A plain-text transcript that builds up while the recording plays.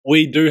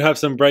We do have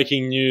some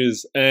breaking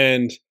news,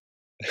 and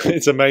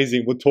it's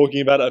amazing. We're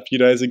talking about it a few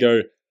days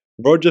ago.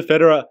 Roger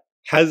Federer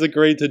has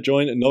agreed to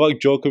join Novak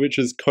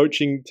Djokovic's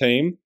coaching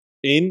team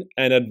in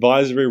an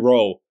advisory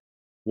role.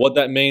 What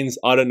that means,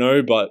 I don't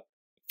know, but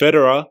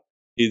Federer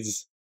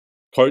is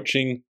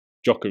coaching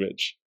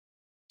Djokovic.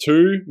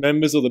 Two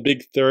members of the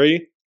Big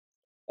Three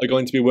are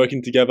going to be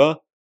working together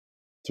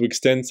to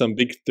extend some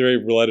Big Three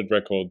related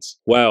records.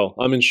 Wow,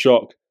 I'm in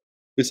shock.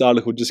 This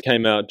article just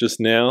came out just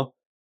now.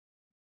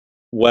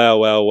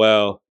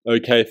 Wow.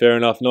 Okay, fair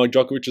enough. Novak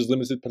Djokovic's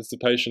limited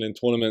participation in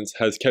tournaments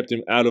has kept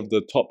him out of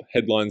the top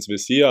headlines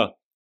this year.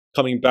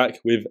 Coming back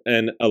with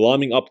an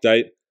alarming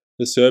update,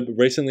 the Serb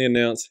recently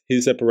announced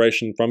his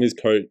separation from his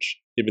coach,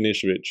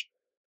 Ivanišević.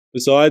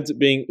 Besides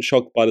being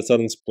shocked by the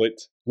sudden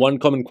split, one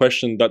common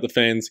question that the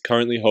fans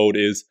currently hold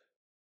is,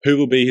 who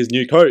will be his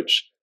new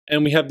coach?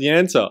 And we have the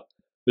answer.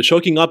 The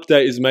shocking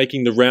update is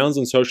making the rounds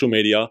on social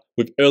media,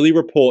 with early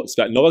reports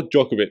that Novak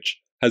Djokovic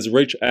has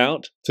reached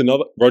out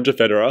to Roger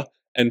Federer,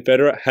 and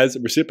Federer has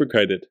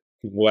reciprocated.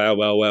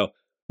 Wow.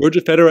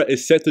 Roger Federer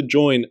is set to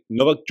join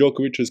Novak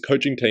Djokovic's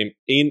coaching team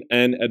in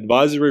an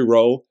advisory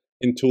role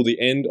until the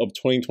end of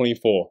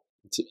 2024.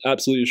 It's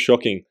absolutely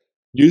shocking.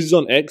 Users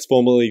on X,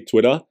 formerly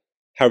Twitter,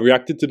 have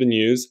reacted to the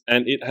news,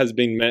 and it has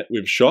been met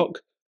with shock,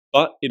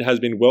 but it has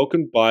been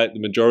welcomed by the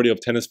majority of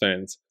tennis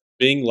fans,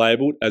 being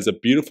labelled as a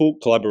beautiful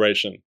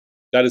collaboration.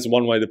 That is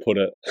one way to put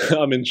it.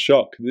 I'm in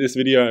shock. This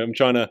video, I'm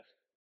trying to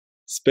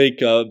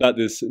speak about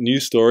this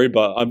news story,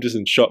 but I'm just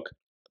in shock.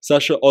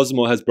 Sasha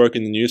Ozmo has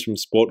broken the news from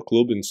Sport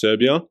Club in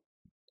Serbia.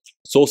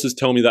 Sources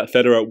tell me that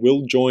Federer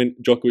will join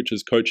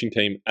Djokovic's coaching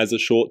team as a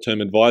short-term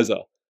advisor.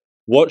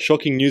 What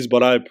shocking news,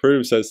 but I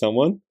approve, says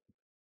someone.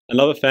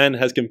 Another fan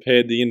has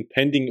compared the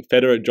impending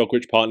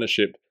Federer-Djokovic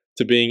partnership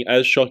to being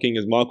as shocking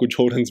as Michael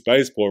Jordan's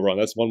baseball run.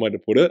 That's one way to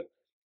put it.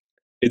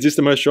 Is this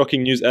the most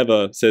shocking news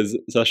ever, says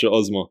Sasha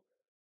Ozmo.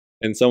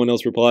 And someone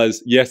else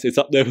replies, yes, it's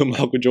up there with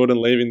Michael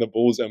Jordan leaving the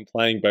Bulls and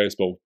playing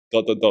baseball. ...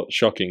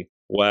 Shocking.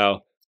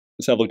 Wow.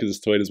 Let's have a look at this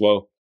tweet as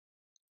well.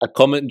 A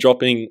comment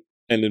dropping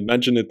an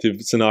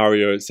imaginative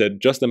scenario said,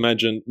 just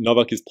imagine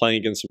Novak is playing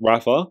against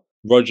Rafa,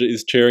 Roger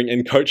is cheering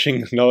and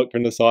coaching Novak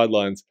from the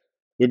sidelines,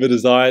 with a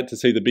desire to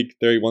see the Big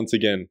Three once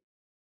again.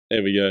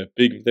 There we go.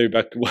 Big Three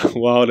back.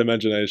 Wild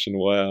imagination.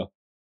 Wow.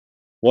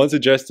 One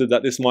suggested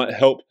that this might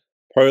help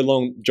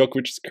prolong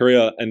Djokovic's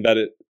career and that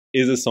it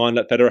is a sign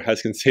that Federer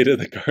has conceded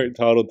the GOAT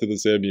title to the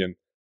Serbian.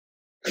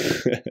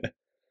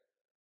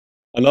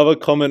 Another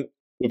comment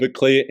with a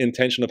clear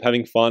intention of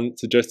having fun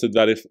suggested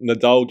that if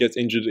Nadal gets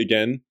injured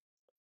again,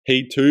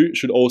 he too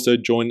should also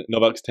join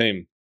Novak's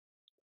team.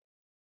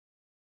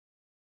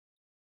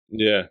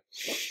 Yeah.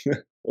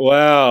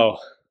 Wow.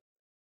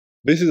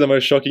 This is the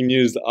most shocking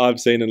news that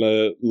I've seen in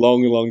a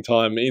long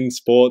time in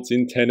sports,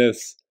 in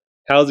tennis.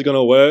 How's it going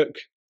to work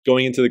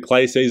going into the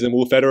clay season?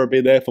 Will Federer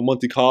be there for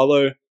Monte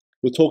Carlo?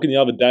 We were talking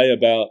the other day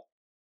about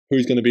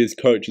who's going to be his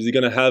coach. Is he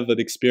going to have an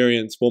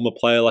experienced former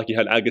player like he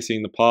had Agassi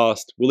in the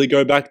past? Will he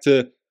go back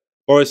to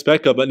Boris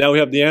Becker? But now we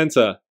have the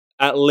answer.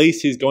 At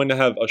least he's going to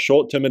have a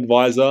short-term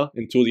advisor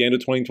until the end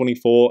of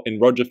 2024 in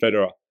Roger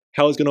Federer.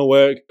 How it's going to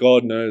work,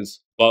 God knows.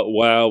 But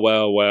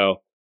wow.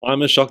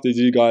 I'm as shocked as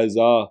you guys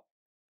are.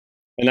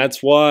 And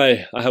that's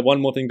why I have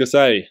one more thing to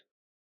say.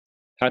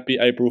 Happy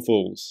April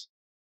Fools.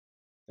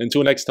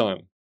 Until next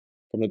time,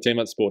 from the team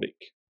at Sportic.